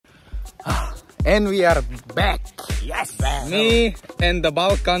And we are back. Yes. Me and the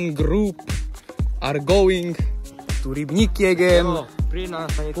Balkan group are going to Rybníky again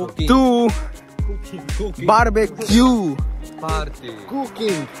to barbecue Party.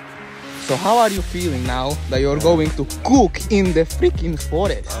 cooking. So how are you feeling now that you're going to cook in the freaking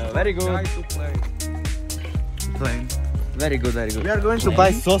forest? Very good. Try to play. Very good, very good. We are going to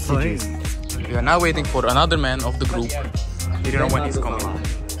buy sausages. We are now waiting for another man of the group. We don't know when he's coming.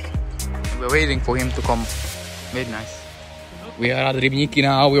 We're waiting for him to come. Very nice. We are at Rybníky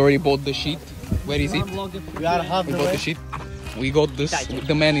now. We already bought the sheet. Where is it? We are half We bought the sheet. We got this.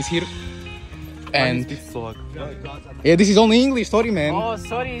 The man is here. And yeah, this is only English. Sorry, man. Oh,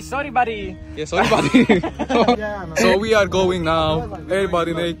 sorry, buddy. Yeah, sorry, buddy. So we are going now.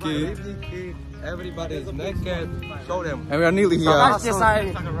 Everybody naked. Everybody is naked. Show them. And we are nearly here.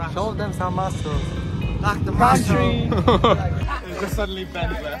 Show them some muscles. Like the country. Suddenly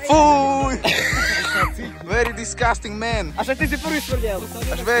bent. Food! Very disgusting man. A že ty si prvi smrděl.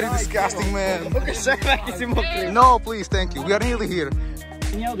 Very disgusting man. Jaký si mokrý. No, please, thank you. We are nearly here.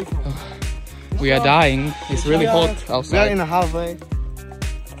 We are dying. It's really hot We are outside. in a halfway.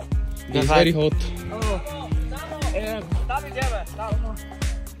 It's very hot. Tam ideme.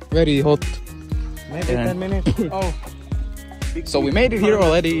 Very hot. Maybe 10 minutes. Oh. So we made it here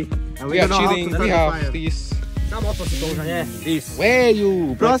already. We are don't know how chilling. to We start the have fire. this. Tam o to si to už nie. This. Where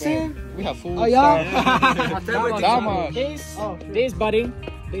you? Prosím? We have food. Oh yeah. Dama. This buddy.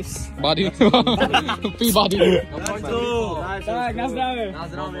 This. Body. P-body. Tak, na zdravie.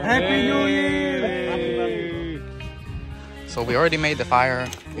 Happy New Year! So we already made the fire.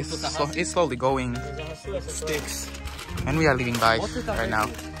 It's slowly going. Sticks. And we are living life right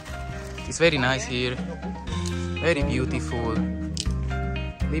now. It's very nice here. Very beautiful.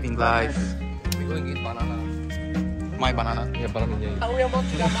 Living life. We're going to eat banana. My banana. Yeah, banana.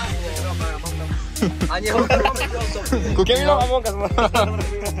 Cooking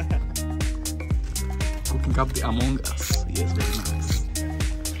up the Among Us. Yes, very nice.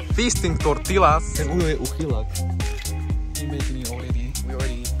 Feasting tortillas. We making it already. We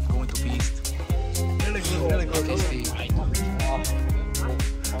already going to feast. Really good, really good. Tasty.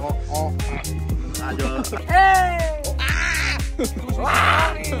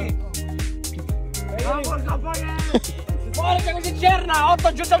 Porca così cerna,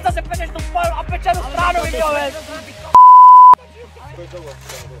 8 giù senza se pečeš tu a pečenú stranu, idiove.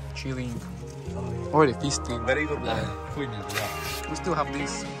 Chilling. Already feasting. Very good. We still have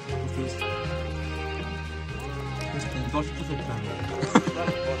this to feast.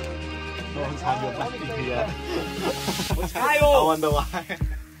 I wonder why.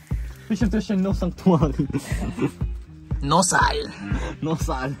 Píšem to ešte no sanctuárium. No style. No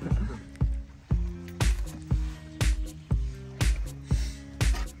sal.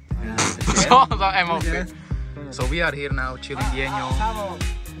 I'm okay. So we are here now chilling Jeňooo.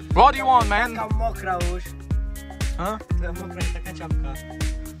 What do you want, man? Taká mokrá už. Huh? To je mokrá, taká čapka.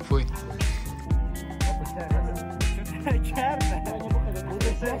 Fuj. Černé.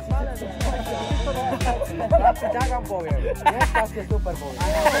 Tak vám poviem. Dneska ste super boli.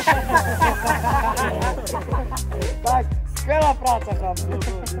 Tak, skvelá práca, chlapci.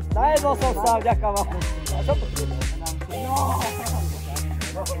 Najedol som sa, vďaka vám. A čo potrebujeme?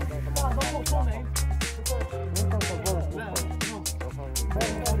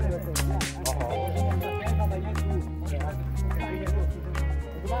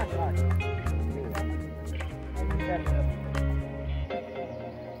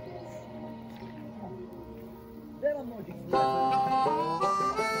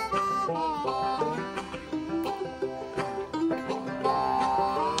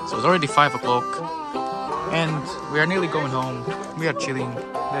 So it's already 5 o'clock and we are nearly going home. We are chilling.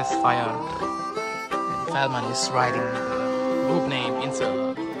 There's fire. And Feldman is writing the group name into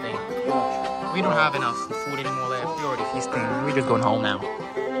the thing. We don't have enough food anymore left. We're already feasting. We're just going home now.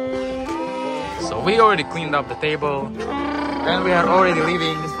 So we already cleaned up the table and we are already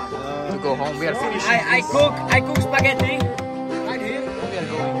leaving to go home. We are finishing. I cook spaghetti. Right here. We are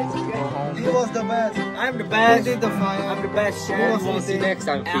going to go home. He was the best. I'm the best. Who did the fire? I'm the best chef. We'll see next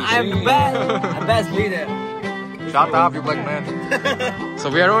time. I'm the best leader. Shut up, you black man. So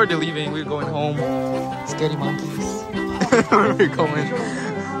we are already leaving. We're going home. Scary monkeys. We're going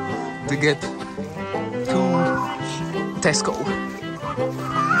to get to Tesco.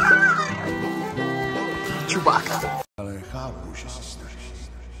 Chewbacca. Ale chápu, že si starší.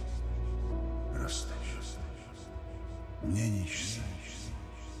 Rosteš. Měníš se.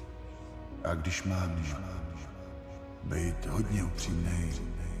 A když mám být hodně upřímnej,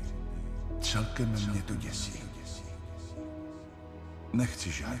 celkem mě to děsí.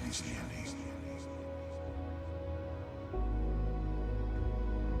 Nechci žádný změny.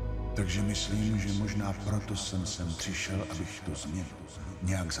 Takže myslím, že možná proto jsem sem přišel, abych tu změnu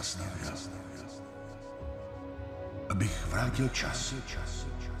nějak zastavil. Abych vrátil čas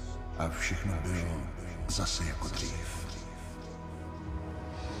a všechno bylo zase jako dřív.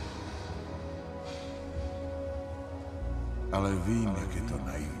 Ale vím, jak je to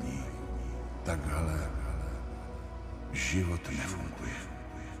naivní. Takhle život nefunguje.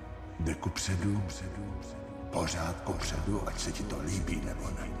 Jde kupředu, pořád kupředu, ať se ti to líbí nebo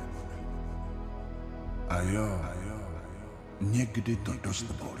ne. A jo, někdy to dost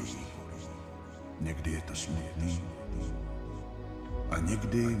bolí. Někdy je to smutný. A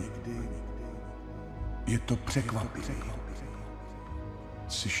někdy je to překvapivý.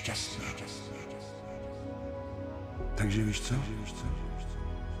 Jsi šťastný. Takže víš co?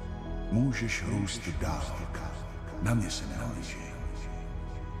 Můžeš růst dál. Na mě se nenáleží.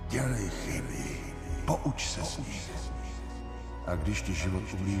 Dělej chyby, pouč se z nich. A když ti život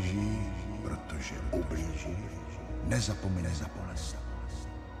ublíží, protože ublíží, nezapomeň na bolest.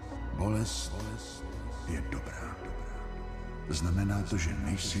 Bolest je dobrá. Znamená to, že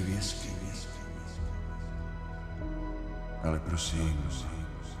nejsi v jeskyni. Ale prosím,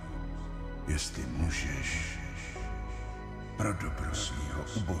 jestli můžeš, pro dobro svýho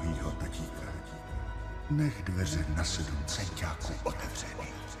ubohýho tatíka, nech dveře na 7 centiáků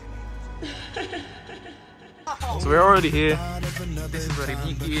otevřený. So we're already here. This is where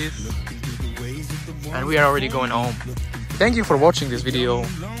Jeňooo is, and we are already going home. Thank you for watching this video.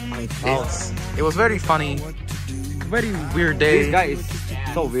 It was very funny, very weird day. This guy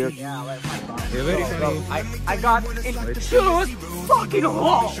is so weird. Yeah, very funny. I got into the shoes fucking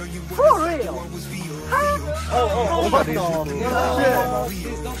wall. For real. Oh, what the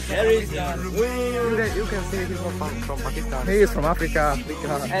There is you can see he's from Pakistan. He is from Africa.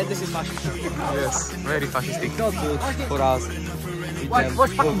 And this is Pakistan. Yes, very fascistic. Not good for us.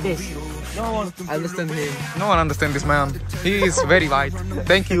 What's fucking this? No one understand him. No one understands this man. He is very white.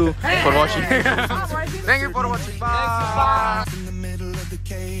 Thank you for watching. Thank you for watching. Bye.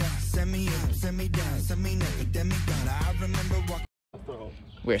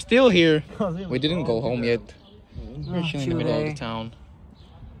 We're still here. We didn't go home yet. We're chilling in the middle of the town.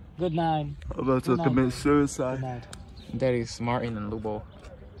 Good night. I'm about to commit suicide. Good night. There is Martin and Lubo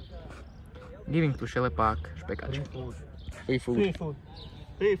giving to Šelepak špekač. Free food. Free food.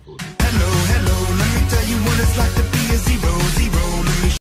 Free food. Hello, let me tell you what it's like to be a zero.